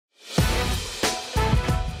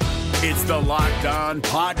It's the Locked On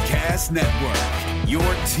Podcast Network, your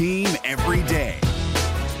team every day.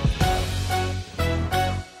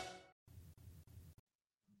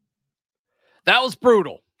 That was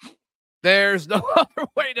brutal. There's no other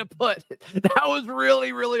way to put it. That was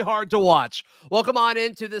really, really hard to watch. Welcome on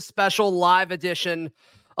into this special live edition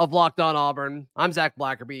of Locked On Auburn. I'm Zach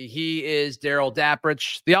Blackerby. He is Daryl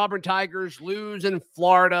Dapprich. The Auburn Tigers lose in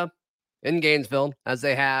Florida, in Gainesville, as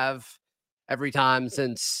they have every time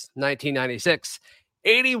since 1996.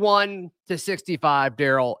 81-65,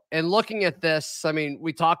 Daryl. And looking at this, I mean,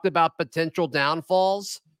 we talked about potential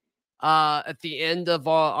downfalls at the end of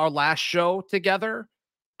our last show together.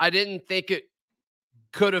 I didn't think it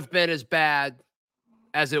could have been as bad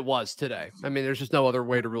as it was today. I mean, there's just no other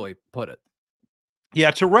way to really put it.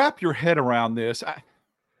 Yeah, to wrap your head around this,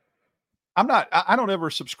 I don't ever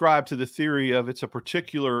subscribe to the theory of it's a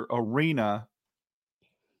particular arena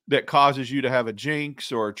that causes you to have a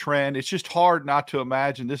jinx or a trend. It's just hard not to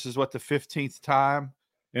imagine this is what the 15th time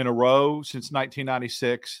in a row since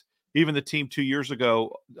 1996. Even the team 2 years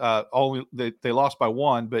ago, they lost by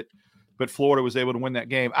one, but Florida was able to win that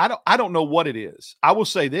game. I don't know what it is. I will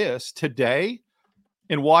say this today,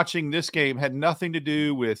 in watching this game, had nothing to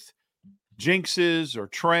do with jinxes or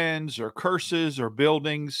trends or curses or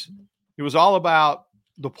buildings. It was all about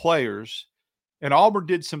the players. And Auburn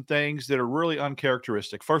did some things that are really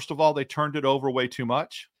uncharacteristic. First of all, they turned it over way too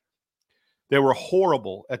much. They were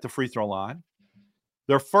horrible at the free throw line.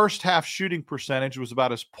 Their first half shooting percentage was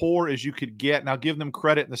about as poor as you could get. Now, give them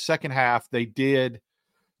credit, in the second half, they did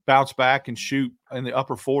bounce back and shoot in the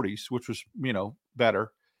upper 40s, which was,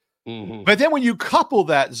 better. Mm-hmm. But then when you couple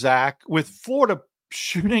that, Zach, with Florida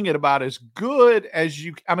shooting at about as good as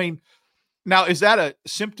now, is that a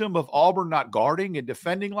symptom of Auburn not guarding and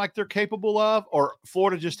defending like they're capable of, or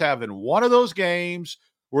Florida just having one of those games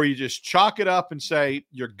where you just chalk it up and say,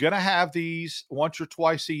 you're going to have these once or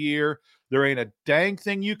twice a year. There ain't a dang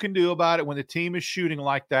thing you can do about it when the team is shooting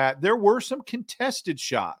like that. There were some contested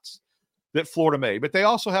shots that Florida made, but they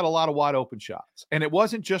also had a lot of wide open shots. And it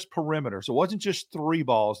wasn't just perimeters. It wasn't just three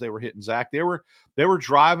balls they were hitting, Zach. They were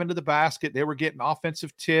driving to the basket. They were getting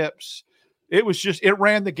offensive tips. It was just, it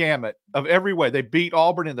ran the gamut of every way. They beat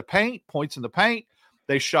Auburn in the paint, points in the paint.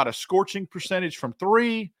 They shot a scorching percentage from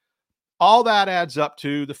three. All that adds up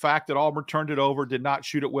to the fact that Auburn turned it over, did not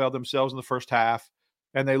shoot it well themselves in the first half,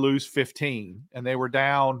 and they lose 15. And they were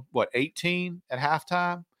down, 18 at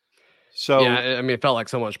halftime? So yeah, I mean, it felt like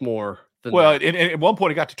so much more. At one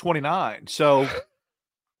point it got to 29. So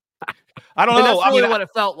I don't know. That's really what it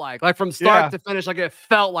felt like. Like from start to finish, like it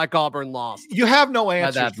felt like Auburn lost. You have no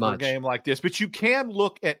answers for a game like this, but you can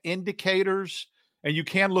look at indicators and you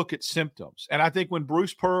can look at symptoms. And I think when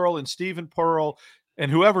Bruce Pearl and Stephen Pearl and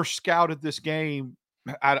whoever scouted this game,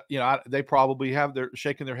 they probably they're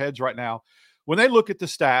shaking their heads right now. When they look at the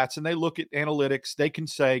stats and they look at analytics, they can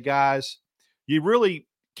say, guys, you really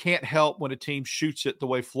can't help when a team shoots it the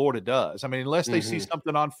way Florida does. I mean, unless they see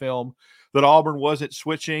something on film that Auburn wasn't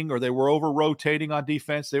switching or they were over rotating on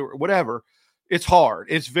defense, they were whatever. It's hard.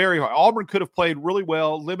 It's very hard. Auburn could have played really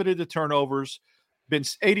well, limited the turnovers, been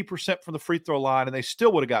 80% from the free throw line, and they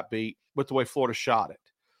still would have got beat with the way Florida shot it.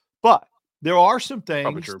 But there are some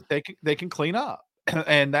things they can clean up,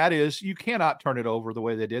 and that is you cannot turn it over the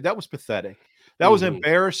way they did. That was pathetic. That was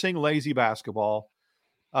embarrassing, lazy basketball.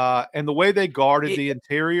 And the way they guarded the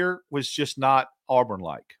interior was just not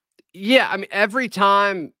Auburn-like. Yeah, I mean, every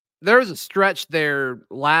time there was a stretch there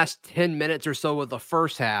last 10 minutes or so of the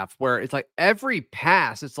first half where it's like every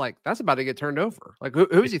pass, it's like, that's about to get turned over. Like,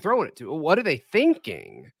 who's he throwing it to? What are they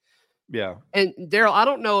thinking? Yeah. And Daryl, I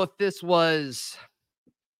don't know if this was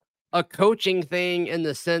a coaching thing in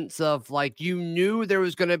the sense of like, you knew there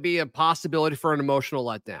was going to be a possibility for an emotional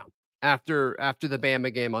letdown after the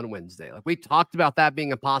Bama game on Wednesday. Like we talked about that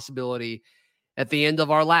being a possibility at the end of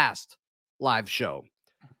our last live show.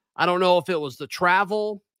 I don't know if it was the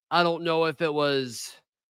travel. I don't know if it was,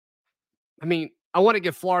 I mean, I want to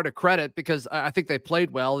give Florida credit because I think they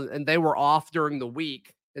played well and they were off during the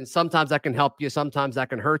week. And sometimes that can help you. Sometimes that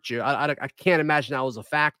can hurt you. I can't imagine that was a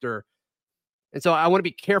factor. And so I want to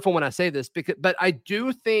be careful when I say this but I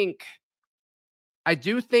do think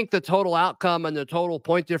the total outcome and the total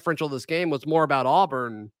point differential of this game was more about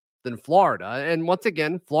Auburn than Florida. And once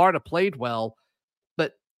again, Florida played well,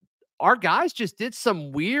 but our guys just did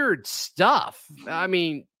some weird stuff. I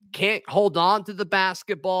mean, can't hold on to the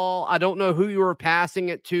basketball. I don't know who you were passing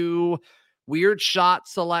it to. Weird shot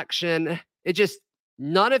selection.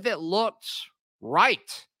 None of it looked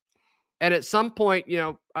right. And at some point,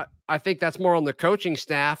 I think that's more on the coaching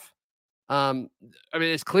staff. I mean,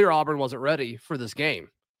 it's clear Auburn wasn't ready for this game.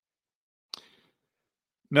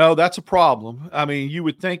 No, that's a problem. I mean, you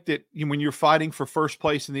would think that when you're fighting for first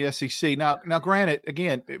place in the SEC. Now, granted,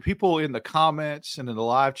 again, people in the comments and in the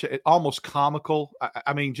live chat, almost comical.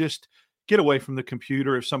 I mean, just get away from the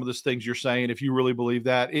computer if some of those things you're saying, if you really believe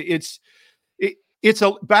that.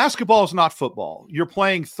 Basketball is not football. You're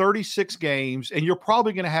playing 36 games, and you're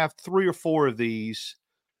probably going to have 3 or 4 of these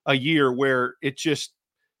a year where it just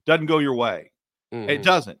doesn't go your way. Mm-hmm. It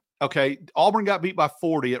doesn't. Okay, Auburn got beat by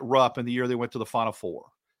 40 at Rupp in the year they went to the Final Four.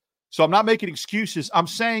 So I'm not making excuses. I'm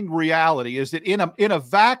saying reality is that in a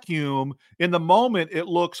vacuum, in the moment, it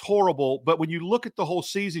looks horrible. But when you look at the whole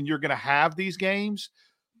season, you're going to have these games.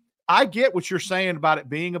 I get what you're saying about it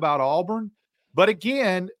being about Auburn. But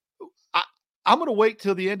again, I'm going to wait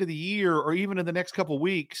till the end of the year or even in the next couple of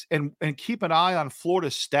weeks and keep an eye on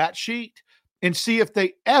Florida's stat sheet and see if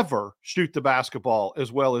they ever shoot the basketball as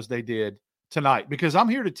well as they did tonight. Because I'm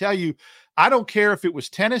here to tell you, I don't care if it was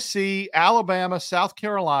Tennessee, Alabama, South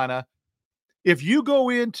Carolina. If you go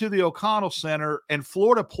into the O'Connell Center and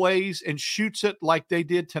Florida plays and shoots it like they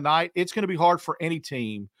did tonight, it's going to be hard for any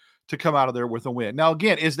team to come out of there with a win. Now,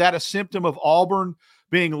 again, is that a symptom of Auburn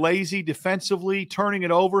being lazy defensively, turning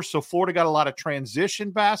it over? So Florida got a lot of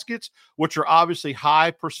transition baskets, which are obviously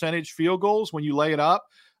high percentage field goals when you lay it up.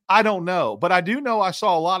 I don't know. But I do know I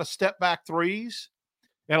saw a lot of step back threes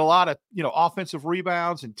and a lot of, offensive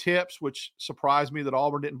rebounds and tips, which surprised me that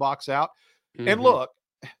Auburn didn't box out. Mm-hmm. And look,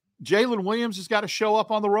 Jalen Williams has got to show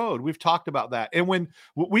up on the road. We've talked about that. And when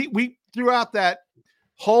we threw out that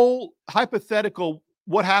whole hypothetical,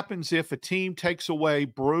 what happens if a team takes away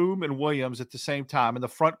Broome and Williams at the same time and the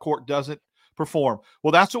front court doesn't perform?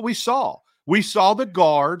 Well, that's what we saw. We saw the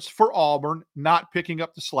guards for Auburn not picking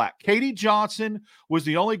up the slack. Katie Johnson was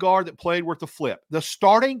the only guard that played worth a flip. The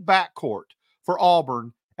starting backcourt for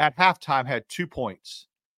Auburn at halftime had 2 points.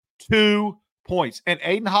 2 points. And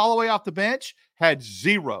Aiden Holloway off the bench had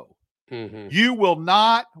 0. Mm-hmm. You will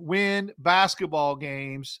not win basketball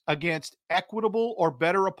games against equitable or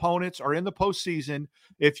better opponents or in the postseason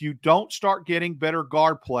if you don't start getting better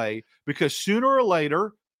guard play, because sooner or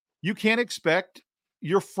later you can't expect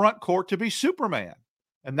your front court to be Superman.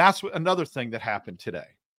 And that's another thing that happened today.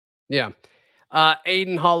 Yeah.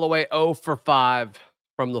 Aiden Holloway 0 for 5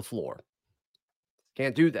 from the floor.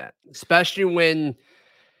 Can't do that, especially when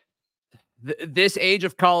this age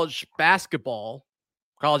of college basketball,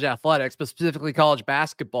 college athletics, but specifically college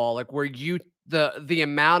basketball, like where the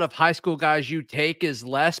amount of high school guys you take is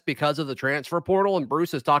less because of the transfer portal. And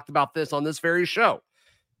Bruce has talked about this on this very show,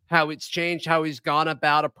 how it's changed, how he's gone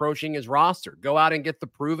about approaching his roster. Go out and get the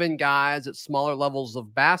proven guys at smaller levels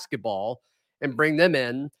of basketball and bring them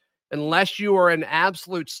in, unless you are an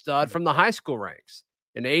absolute stud from the high school ranks.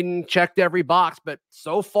 And Aiden checked every box, but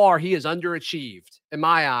so far he is underachieved in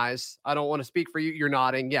my eyes. I don't want to speak for you. You're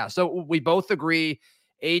nodding. Yeah. So we both agree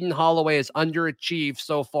Aiden Holloway is underachieved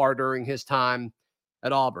so far during his time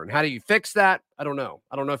at Auburn. How do you fix that? I don't know.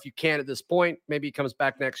 I don't know if you can at this point. Maybe he comes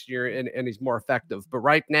back next year and he's more effective. But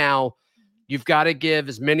right now, you've got to give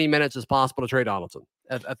as many minutes as possible to Trey Donaldson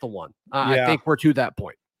at the one. I think we're to that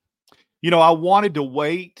point. I wanted to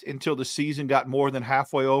wait until the season got more than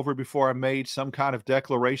halfway over before I made some kind of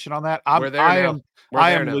declaration on that. I am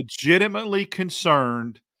legitimately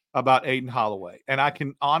concerned about Aiden Holloway. And I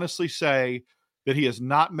can honestly say that he has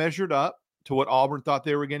not measured up to what Auburn thought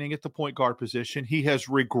they were getting at the point guard position. He has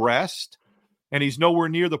regressed, and he's nowhere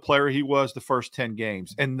near the player he was the first 10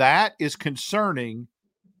 games. And that is concerning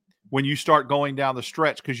when you start going down the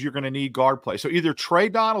stretch, because you're going to need guard play. So either Trey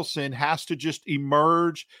Donaldson has to just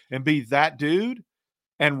emerge and be that dude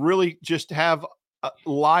and really just have a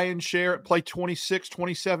lion's share, play 26,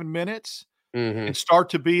 27 minutes and start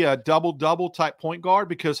to be a double-double type point guard,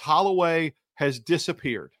 because Holloway has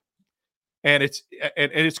disappeared. And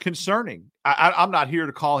it's concerning. I'm not here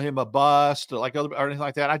to call him a bust or anything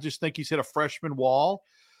like that. I just think he's hit a freshman wall.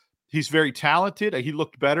 He's very talented. He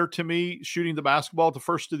looked better to me shooting the basketball at the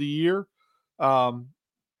first of the year.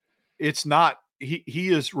 It's not – he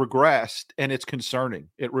is regressed, and it's concerning.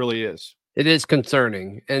 It really is. It is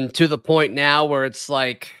concerning. And to the point now where it's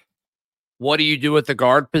like, what do you do with the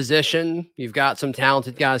guard position? You've got some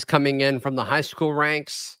talented guys coming in from the high school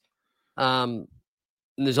ranks. And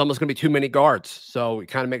there's almost going to be too many guards. So it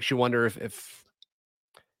kind of makes you wonder if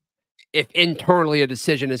internally a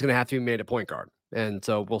decision is going to have to be made at point guard. And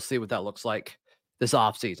so we'll see what that looks like this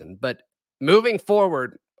offseason. But moving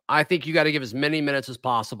forward, I think you got to give as many minutes as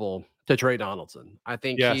possible to Trey Donaldson. I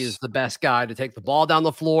think he is the best guy to take the ball down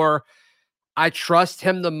the floor. I trust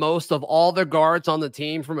him the most of all the guards on the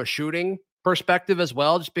team from a shooting perspective as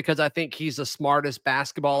well, just because I think he's the smartest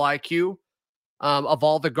basketball IQ of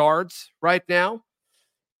all the guards right now.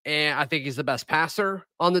 and I think he's the best passer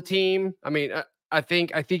on the team. I mean, I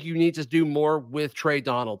think you need to do more with Trey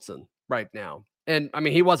Donaldson right now. And I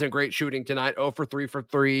mean, he wasn't great shooting tonight. 0 for 3 for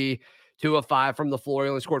 3, 2 of 5 from the floor. He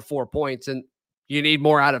only scored 4 points, and you need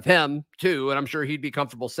more out of him too. And I'm sure he'd be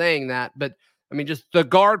comfortable saying that. But I mean, just the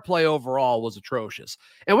guard play overall was atrocious.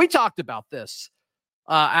 And we talked about this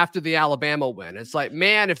after the Alabama win. It's like,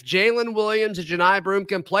 man, if Jalen Williams and Jani Broome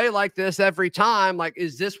can play like this every time, like,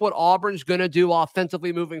 is this what Auburn's going to do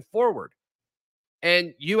offensively moving forward?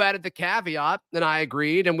 And you added the caveat, and I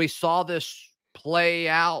agreed. And we saw this play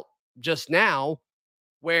out just now,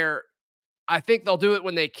 where I think they'll do it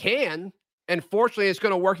when they can. And fortunately, it's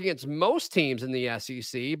going to work against most teams in the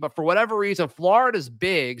SEC. But for whatever reason, Florida's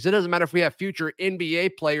bigs, it doesn't matter if we have future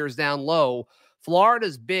NBA players down low,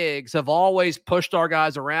 Florida's bigs have always pushed our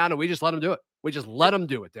guys around, and we just let them do it. We just let them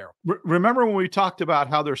do it, Daryl. Remember when we talked about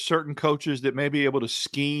how there's certain coaches that may be able to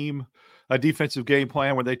scheme a defensive game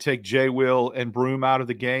plan where they take Jay Will and Broome out of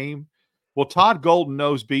the game? Well, Todd Golden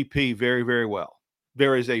knows BP very, very well.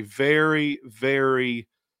 There is a very, very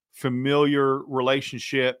familiar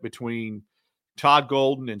relationship between Todd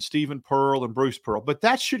Golden and Stephen Pearl and Bruce Pearl, but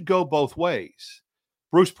that should go both ways.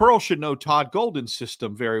 Bruce Pearl should know Todd Golden's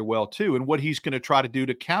system very well too, and what he's going to try to do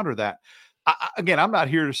to counter that. Again, I'm not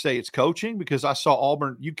here to say it's coaching, because I saw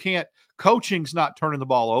Auburn. Coaching's not turning the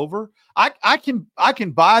ball over. I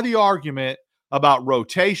can buy the argument about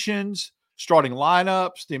rotations, starting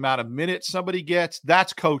lineups, the amount of minutes somebody gets.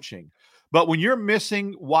 That's coaching. But when you're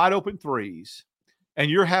missing wide open threes and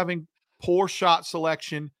you're having poor shot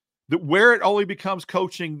selection, where it only becomes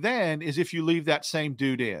coaching then is if you leave that same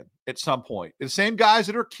dude in at some point. The same guys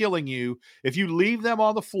that are killing you, if you leave them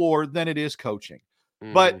on the floor, then it is coaching.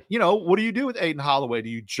 But, what do you do with Aiden Holloway? Do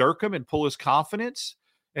you jerk him and pull his confidence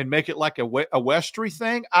and make it like a Westry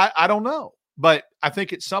thing? I don't know. But I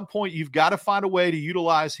think at some point you've got to find a way to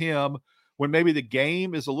utilize him when maybe the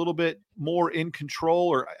game is a little bit more in control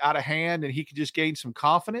or out of hand and he can just gain some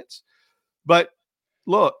confidence. But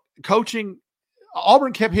look, coaching,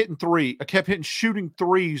 Auburn kept hitting shooting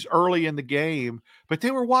threes early in the game, but they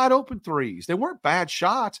were wide open threes. They weren't bad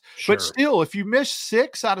shots. Sure. But still, if you miss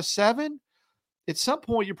 6 out of 7, at some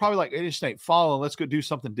point you're probably like, it just ain't falling. Let's go do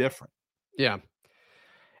something different. Yeah.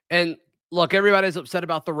 And look, everybody's upset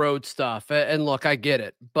about the road stuff. And look, I get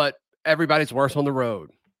it, but everybody's worse on the road.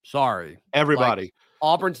 Sorry. Everybody. Like,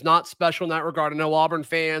 Auburn's not special in that regard. I know Auburn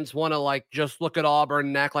fans want to just look at Auburn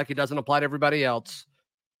and act like it doesn't apply to everybody else,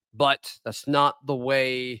 but that's not the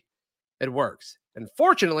way it works. And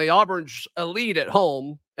fortunately, Auburn's elite at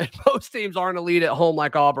home, and most teams aren't elite at home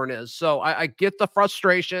like Auburn is. So I get the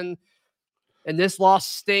frustration, and this loss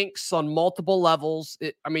stinks on multiple levels.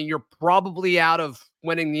 You're probably out of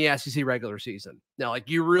winning the SEC regular season. Now,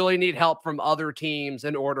 you really need help from other teams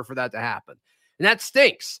in order for that to happen. And that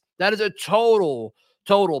stinks. That is a total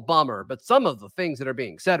bummer. But some of the things that are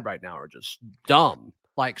being said right now are just dumb.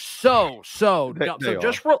 So dumb.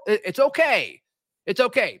 So it's okay. It's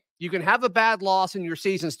okay. You can have a bad loss and your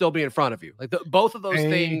season still be in front of you. Both of those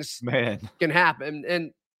things can happen.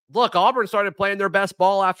 And look, Auburn started playing their best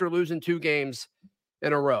ball after losing 2 games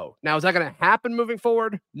in a row. Now, is that going to happen moving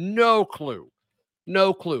forward? No clue.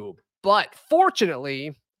 But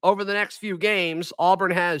fortunately, over the next few games,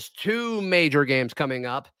 Auburn has 2 major games coming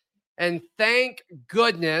up. And thank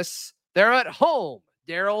goodness they're at home,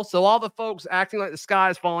 Daryl. So all the folks acting like the sky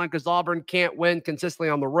is falling because Auburn can't win consistently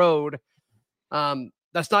on the road,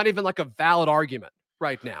 that's not even a valid argument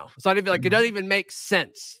right now. It's not even it doesn't even make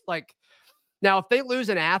sense. Now, if they lose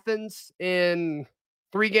in Athens in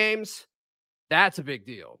 3 games, that's a big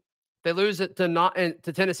deal. If they lose it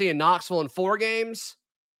to Tennessee and Knoxville in 4 games,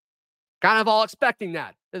 kind of all expecting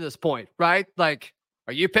that at this point, right?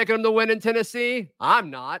 Are you picking them to win in Tennessee? I'm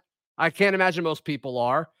not. I can't imagine most people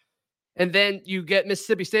are. And then you get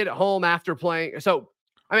Mississippi State at home after playing. So,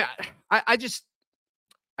 I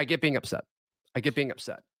get being upset.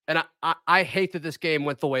 And I hate that this game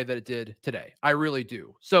went the way that it did today. I really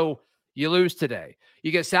do. So you lose today.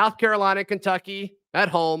 You get South Carolina and Kentucky at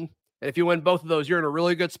home. And if you win both of those, you're in a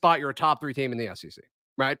really good spot. You're a top 3 team in the SEC,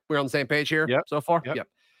 right? We're on the same page here so far? Yep.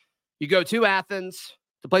 You go to Athens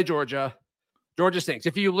to play Georgia. Georgia stinks.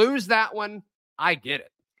 If you lose that one, I get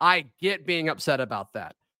it. I get being upset about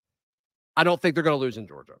that. I don't think they're going to lose in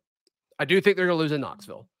Georgia. I do think they're going to lose in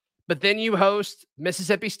Knoxville. But then you host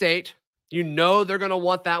Mississippi State. You know they're going to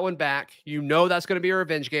want that one back. You know that's going to be a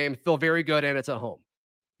revenge game. Feel very good, and it's at home.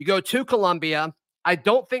 You go to Columbia. I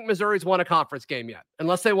don't think Missouri's won a conference game yet.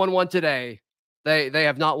 Unless they won one today, they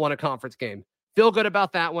have not won a conference game. Feel good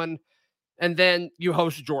about that one. And then you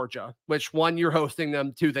host Georgia, which 1, you're hosting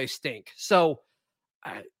them, 2, they stink. So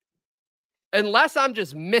unless I'm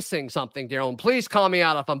just missing something, Daryl, and please call me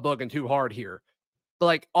out if I'm bugging too hard here. But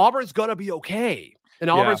like Auburn's going to be okay. And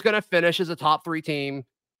Auburn's going to finish as a top 3 team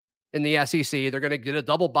in the SEC. They're going to get a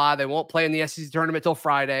double bye. They won't play in the SEC tournament till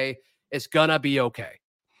Friday. It's going to be okay.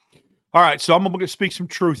 All right, so I'm going to speak some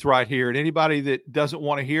truth right here. And anybody that doesn't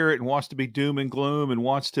want to hear it and wants to be doom and gloom and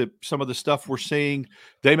wants to some of the stuff we're seeing,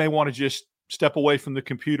 they may want to just step away from the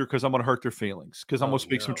computer because I'm going to hurt their feelings because I'm going to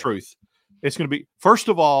speak some truth. It's going to be, first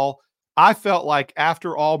of all, I felt like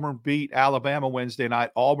after Auburn beat Alabama Wednesday night,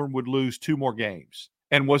 Auburn would lose 2 more games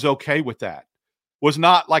and was okay with that. Was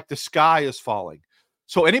not like the sky is falling.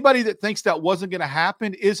 So anybody that thinks that wasn't going to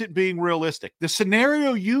happen isn't being realistic. The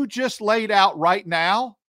scenario you just laid out right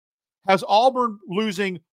now has Auburn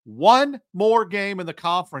losing 1 more game in the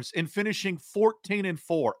conference and finishing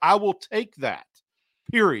 14-4. I will take that.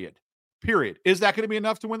 Period. Is that going to be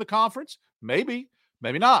enough to win the conference? Maybe,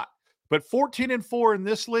 maybe not. But 14-4 in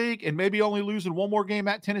this league and maybe only losing 1 more game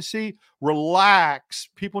at Tennessee, relax.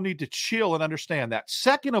 People need to chill and understand that.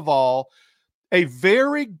 Second of all, a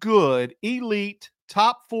very good, elite,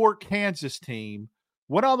 top 4 Kansas team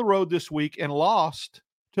went on the road this week and lost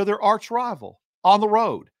to their arch rival on the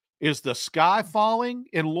road. Is the sky falling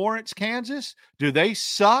in Lawrence, Kansas? Do they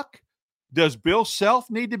suck? Does Bill Self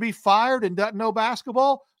need to be fired and doesn't know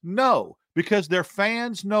basketball? No, because their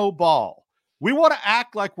fans know ball. We want to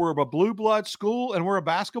act like we're a blue blood school and we're a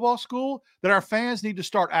basketball school, that our fans need to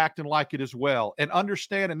start acting like it as well and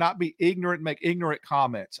understand and not be ignorant and make ignorant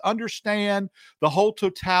comments. Understand the whole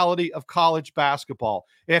totality of college basketball.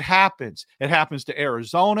 It happens. It happens to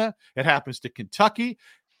Arizona. It happens to Kentucky.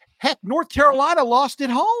 Heck, North Carolina lost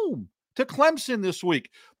at home to Clemson this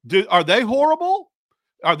week. Are they horrible?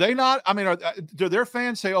 Are they not? I mean, do their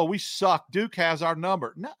fans say, oh, we suck, Duke has our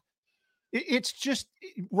number? No. It's just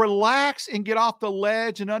relax and get off the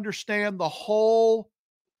ledge and understand the whole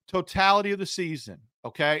totality of the season,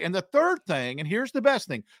 okay? And the third thing, and here's the best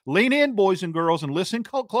thing, lean in, boys and girls, and listen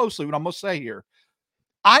closely what I'm going to say here.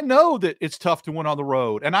 I know that it's tough to win on the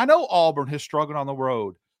road, and I know Auburn has struggled on the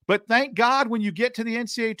road. But thank God when you get to the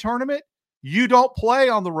NCAA tournament, you don't play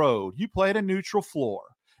on the road. You play at a neutral floor.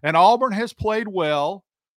 And Auburn has played well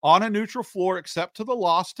on a neutral floor except to the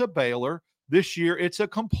loss to Baylor. This year, it's a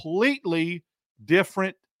completely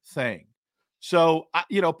different thing. So,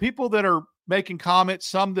 people that are making comments,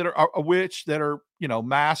 some that are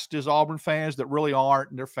masked as Auburn fans that really aren't,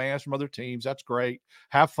 and they're fans from other teams. That's great.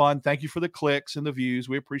 Have fun. Thank you for the clicks and the views.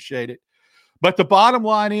 We appreciate it. But the bottom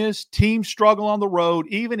line is teams struggle on the road,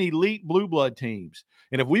 even elite blue blood teams.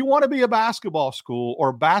 And if we want to be a basketball school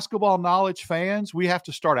or basketball knowledge fans, we have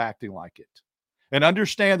to start acting like it and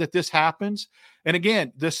understand that this happens. And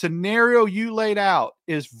again, the scenario you laid out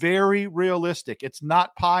is very realistic. It's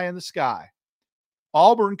not pie in the sky.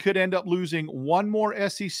 Auburn could end up losing 1 more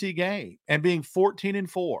SEC game and being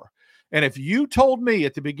 14-4. And if you told me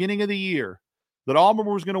at the beginning of the year that Auburn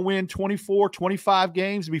was going to win 24, 25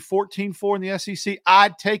 games and be 14-4 in the SEC,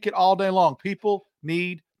 I'd take it all day long. People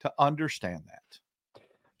need to understand that.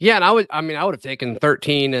 Yeah, and I would have taken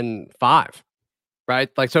 13-5, right?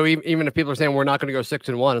 Like, so even if people are saying we're not going to go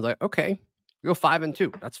 6-1, it's like, okay, go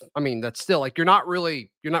 5-2. That's still like, you're not really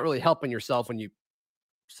helping yourself when you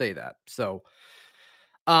say that. So,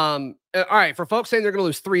 all right, for folks saying they're going to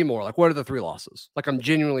lose 3 more, like, what are the 3 losses? Like, I'm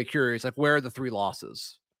genuinely curious, like, where are the 3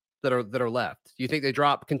 losses that are left? Do you think they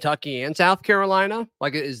drop Kentucky and South Carolina?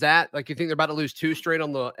 Like, is that like, you think they're about to lose 2 straight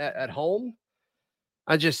on at home?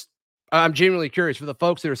 I'm genuinely curious for the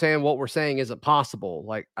folks that are saying what we're saying isn't possible.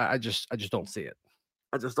 Like, I just don't see it.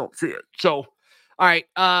 I just don't see it. So, all right.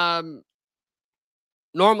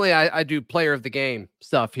 Normally I do player of the game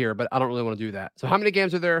stuff here, but I don't really want to do that. So how many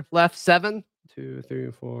games are there left? 7, 2,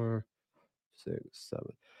 3, 4, 6, 7.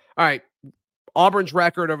 All right. Auburn's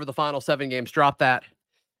record over the final 7 games. Drop that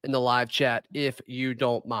in the live chat if you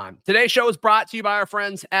don't mind. Today's show is brought to you by our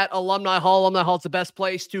friends at Alumni Hall. Alumni Hall is the best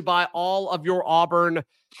place to buy all of your Auburn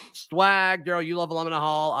swag. Daryl, you love Alumni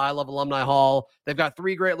Hall. I love Alumni Hall. They've got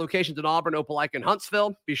 3 great locations in Auburn, Opelika, and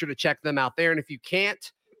Huntsville. Be sure to check them out there. And if you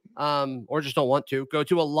can't, or just don't want to, go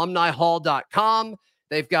to alumnihall.com.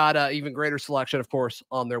 They've got even greater selection, of course,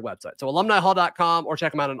 on their website. So alumnihall.com, or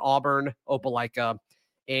check them out in Auburn, Opelika,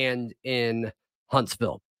 and in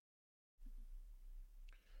Huntsville.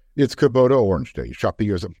 It's Kubota Orange Day. Shop the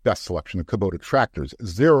year's best selection of Kubota tractors,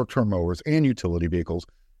 zero-turn mowers, and utility vehicles,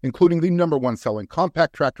 including the #1 selling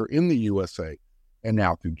compact tractor in the USA. And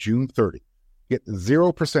now through June 30, get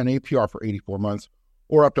 0% APR for 84 months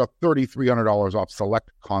or up to $3,300 off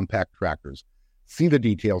select compact tractors. See the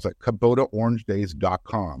details at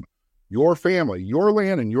KubotaOrangeDays.com. Your family, your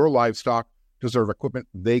land, and your livestock deserve equipment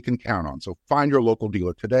they can count on. So find your local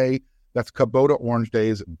dealer today. That's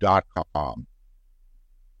KubotaOrangeDays.com.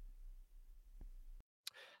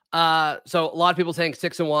 So a lot of people saying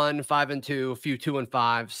 6-1, 5-2, a few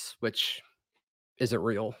 2-5s, which isn't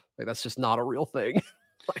real. Like, that's just not a real thing.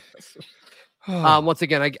 Once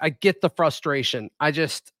again, I get the frustration. I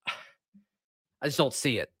just don't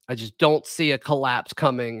see it. I just don't see a collapse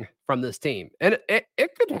coming from this team. And it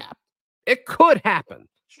could happen. It could happen.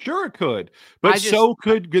 Sure, it could. But so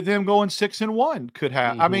could them going 6-1 could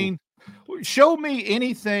happen. I mean, show me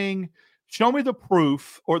anything. Show me the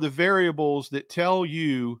proof or the variables that tell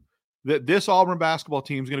you that this Auburn basketball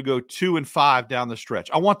team is going to go 2-5 down the stretch.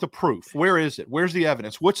 I want the proof. Where is it? Where's the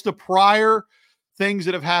evidence? What's the prior things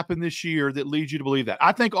that have happened this year that lead you to believe that?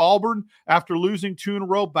 I think Auburn, after losing 2 in a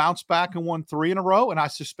row, bounced back and won 3 in a row, and I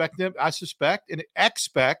suspect and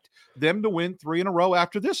expect them to win 3 in a row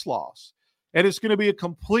after this loss. And it's going to be a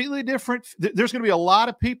completely different – there's going to be a lot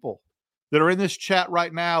of people that are in this chat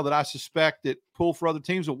right now that I suspect that pull for other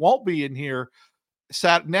teams that won't be in here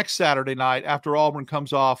next Saturday night after Auburn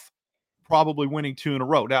comes off probably winning 2 in a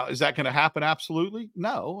row. Now, is that going to happen? Absolutely.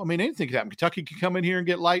 No. I mean, anything can happen. Kentucky can come in here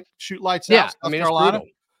and shoot lights out.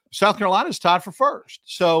 South Carolina is tied for first.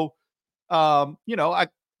 So,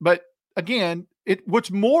 but again,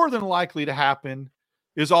 what's more than likely to happen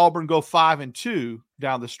is Auburn go 5-2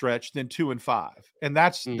 down the stretch than 2-5. And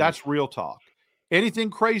that's real talk. Anything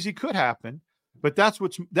crazy could happen, but that's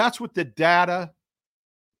what the data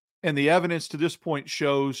and the evidence to this point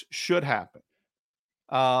shows should happen.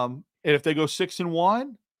 And if they go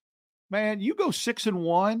 6-1, man, you go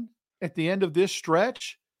 6-1 at the end of this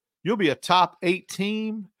stretch, you'll be a top 8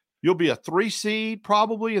 team. You'll be a 3 seed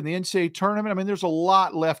probably in the NCAA tournament. I mean, there's a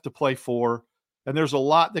lot left to play for, and there's a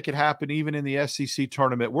lot that could happen even in the SEC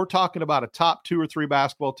tournament. We're talking about a top 2 or 3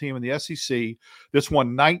 basketball team in the SEC that's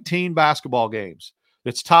won 19 basketball games.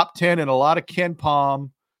 It's top 10 in a lot of Ken Pom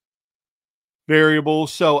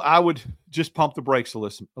variables. So I would just pump the brakes a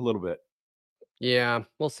little bit. Yeah,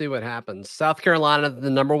 we'll see what happens. South Carolina, the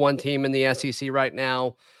number 1 team in the SEC right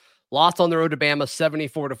now, lost on the road to Bama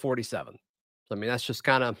 74-47. So, I mean, that's just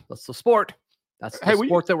that's the sport. That's the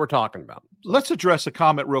sport that we're talking about. Let's address a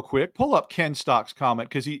comment real quick. Pull up Ken Stock's comment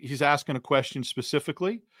because he's asking a question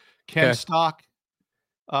specifically. Ken Stock,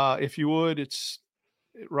 if you would, it's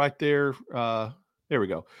right there. There we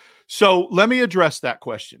go. So let me address that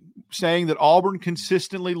question, saying that Auburn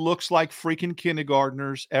consistently looks like freaking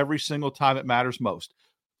kindergartners every single time it matters most.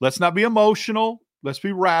 Let's not be emotional. Let's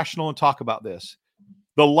be rational and talk about this.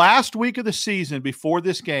 The last week of the season before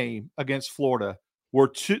this game against Florida were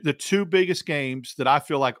the 2 biggest games that I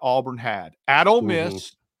feel like Auburn had. At Ole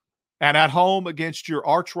Miss and at home against your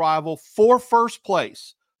arch rival for first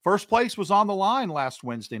place. First place was on the line last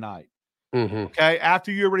Wednesday night. Okay, after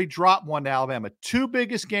you already dropped 1 to Alabama. 2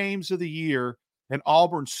 biggest games of the year, and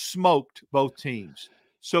Auburn smoked both teams.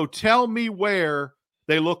 So tell me where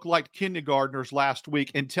they look like kindergartners last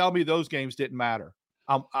week, and tell me those games didn't matter.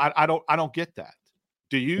 I don't get that.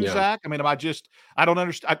 Do you, Zach? I mean, I don't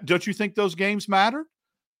understand. Don't you think those games matter?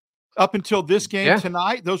 Up until this game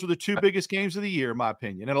tonight, those were the 2 biggest games of the year, in my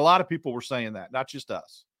opinion. And a lot of people were saying that, not just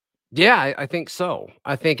us. Yeah, I think so.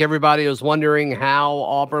 I think everybody was wondering how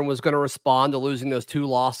Auburn was going to respond to losing those 2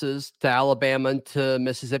 losses to Alabama and to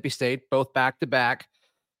Mississippi State, both back-to-back.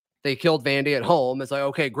 They killed Vandy at home. It's like,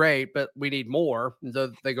 okay, great, but we need more.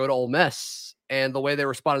 So they go to Ole Miss, and the way they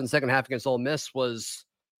responded in the second half against Ole Miss was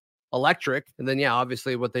electric. And then,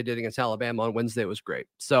 obviously what they did against Alabama on Wednesday was great.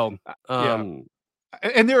 So,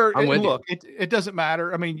 And look, it doesn't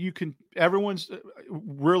matter. I mean, everyone's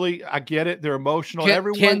really, I get it. They're emotional.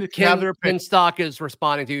 Everyone can have their opinion. Ken Stock is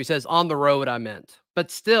responding to you. He says, on the road, I meant. But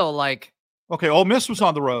still, okay, Ole Miss was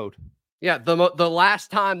on the road. Yeah, the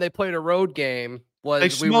last time they played a road game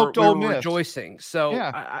was we were rejoicing. So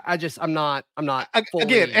I'm not fully...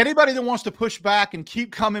 Again, anybody that wants to push back and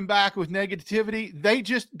keep coming back with negativity, they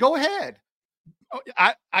just go ahead.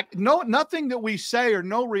 Nothing that we say or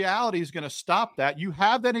no reality is going to stop that. You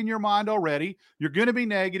have that in your mind already. You're going to be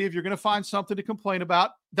negative. You're going to find something to complain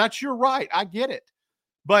about. That's your right. I get it.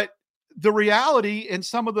 But the reality and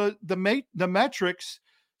some of the metrics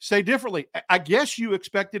say differently. I guess you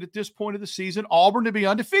expected at this point of the season Auburn to be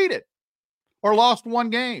undefeated or lost 1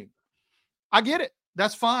 game. I get it.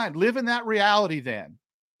 That's fine. Live in that reality then.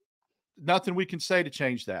 Nothing we can say to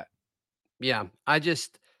change that. Yeah,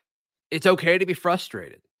 it's okay to be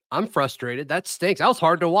frustrated. I'm frustrated. That stinks. That was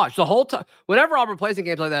hard to watch the whole time. Whenever Auburn plays in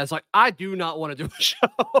games like that, it's like, I do not want to do a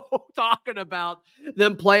show talking about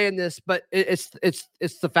them playing this, but it's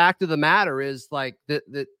the fact of the matter is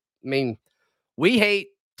that we hate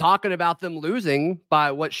talking about them losing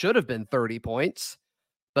by what should have been 30 points,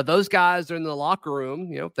 but those guys are in the locker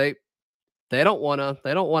room. They don't want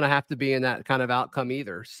to have to be in that kind of outcome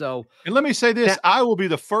either. So, and let me say this, I will be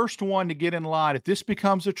the first one to get in line if this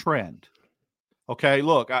becomes a trend. Okay,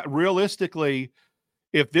 look, realistically,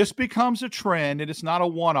 if this becomes a trend and it's not a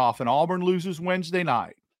one-off and Auburn loses Wednesday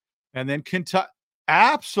night and then Kentucky,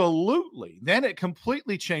 absolutely, then it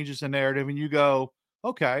completely changes the narrative and you go,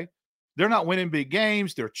 okay, they're not winning big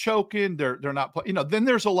games, they're choking, they're not, then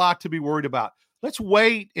there's a lot to be worried about. Let's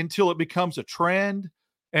wait until it becomes a trend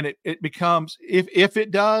and it becomes, if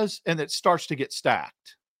it does, and it starts to get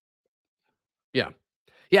stacked. Yeah.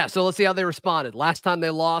 Yeah. So let's see how they responded. Last time they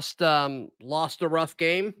lost a rough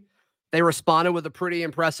game, they responded with a pretty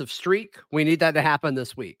impressive streak. We need that to happen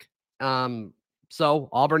this week. So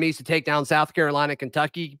Auburn needs to take down South Carolina,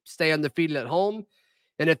 Kentucky, stay undefeated at home.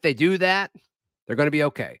 And if they do that, they're going to be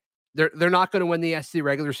okay. They're not going to win the SEC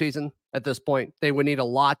regular season at this point. They would need a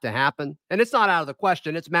lot to happen. And it's not out of the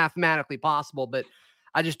question. It's mathematically possible, but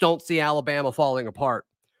I just don't see Alabama falling apart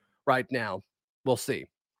right now. We'll see.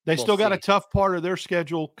 They still got a tough part of their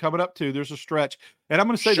schedule coming up too. There's a stretch. And I'm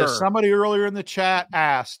going to say this. Somebody earlier in the chat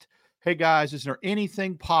asked, hey guys, is there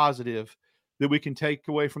anything positive that we can take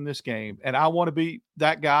away from this game? And I want to be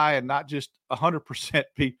that guy and not just 100%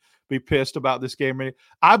 be pissed about this game.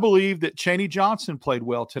 I believe that Chaney Johnson played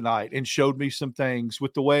well tonight and showed me some things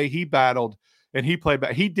with the way he battled and he played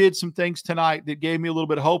back. He did some things tonight that gave me a little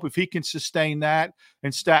bit of hope. If he can sustain that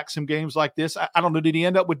and stack some games like this, I don't know. Did he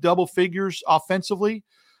end up with double figures offensively?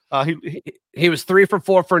 He was 3 for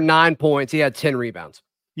 4 for 9 points. He had 10 rebounds.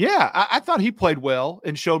 Yeah, I thought he played well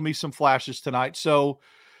and showed me some flashes tonight. So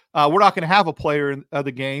we're not going to have a player in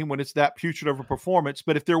the game when it's that putrid of a performance.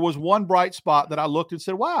 But if there was one bright spot that I looked and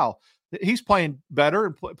said, wow, he's playing better.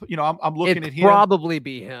 And, I'm looking at him. It'd probably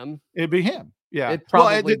be him. It'd be him. Yeah. It'd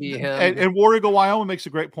probably be him. And War Eagle Wyoming makes a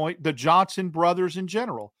great point. The Johnson brothers in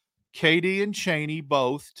general, Katie and Chaney,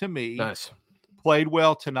 both to me. Nice. Played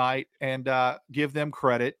well tonight and give them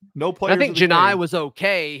credit. No players. I think Janai was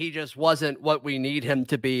okay. He just wasn't what we need him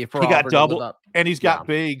to be for. He got double, and he's got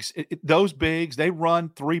bigs. Those bigs, they run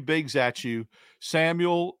 3 bigs at you.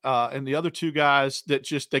 Samuel and the other 2 guys that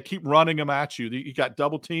they keep running them at you. You got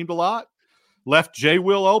double teamed a lot. Left J.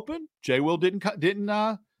 Will open. J. Will didn't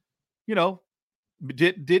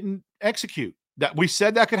execute. That we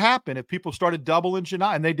said that could happen if people started doubling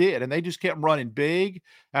Janai, and they did, and they just kept running big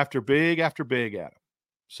after big after big at him.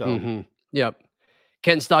 So, Yep.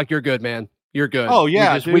 Ken Stock, you're good, man. You're good. Oh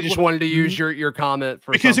yeah, we just wanted to use your comment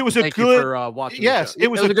for because something. it was a Thank good. You for, watching yes, it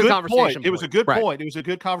was a good conversation. Point. It was a good point. It was a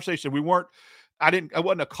good conversation. I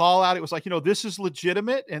wasn't a call out. It was like, this is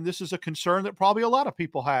legitimate, and this is a concern that probably a lot of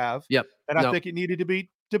people have. Yep. And I think it needed to be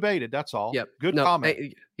debated. That's all. Yep. Good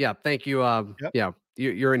comment. Thank you. Yep. Yeah.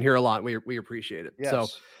 You're in here a lot. We appreciate it. Yes. So,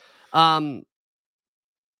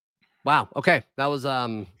 wow. Okay. That was,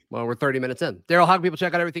 we're 30 minutes in. Daryl, how can people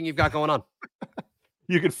check out everything you've got going on?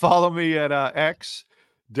 You can follow me at X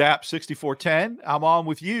DAP6410. I'm on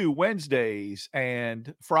with you Wednesdays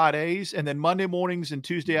and Fridays, and then Monday mornings and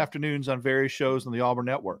Tuesday afternoons on various shows on the Auburn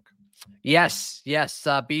Network. Yes.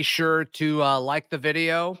 Be sure to like the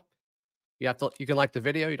video. You can like the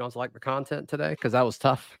video. You don't have to like the content today because that was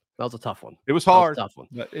tough. That was a tough one. It was hard. Tough one.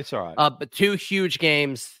 But it's all right. But 2 huge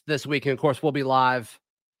games this week. And of course, we'll be live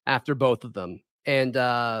after both of them. And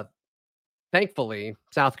thankfully,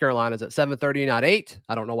 South Carolina's at 7:30, not 8.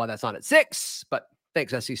 I don't know why that's not at 6, but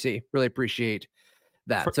thanks, SEC. Really appreciate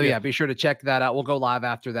that. So, be sure to check that out. We'll go live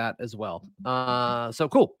after that as well. So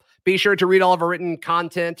cool. Be sure to read all of our written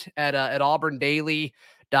content at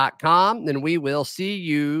auburndaily.com, and we will see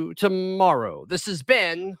you tomorrow. This has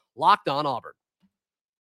been Locked On Auburn.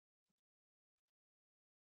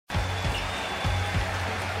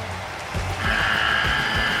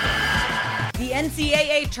 The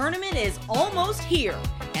NCAA tournament is almost here,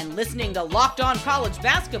 and listening to Locked On College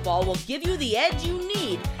Basketball will give you the edge you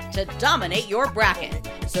need to dominate your bracket.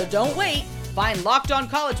 So don't wait. Find Locked On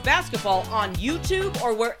College Basketball on YouTube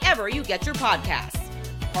or wherever you get your podcasts.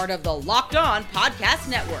 Part of the Locked On Podcast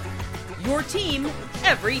Network. Your team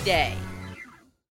every day.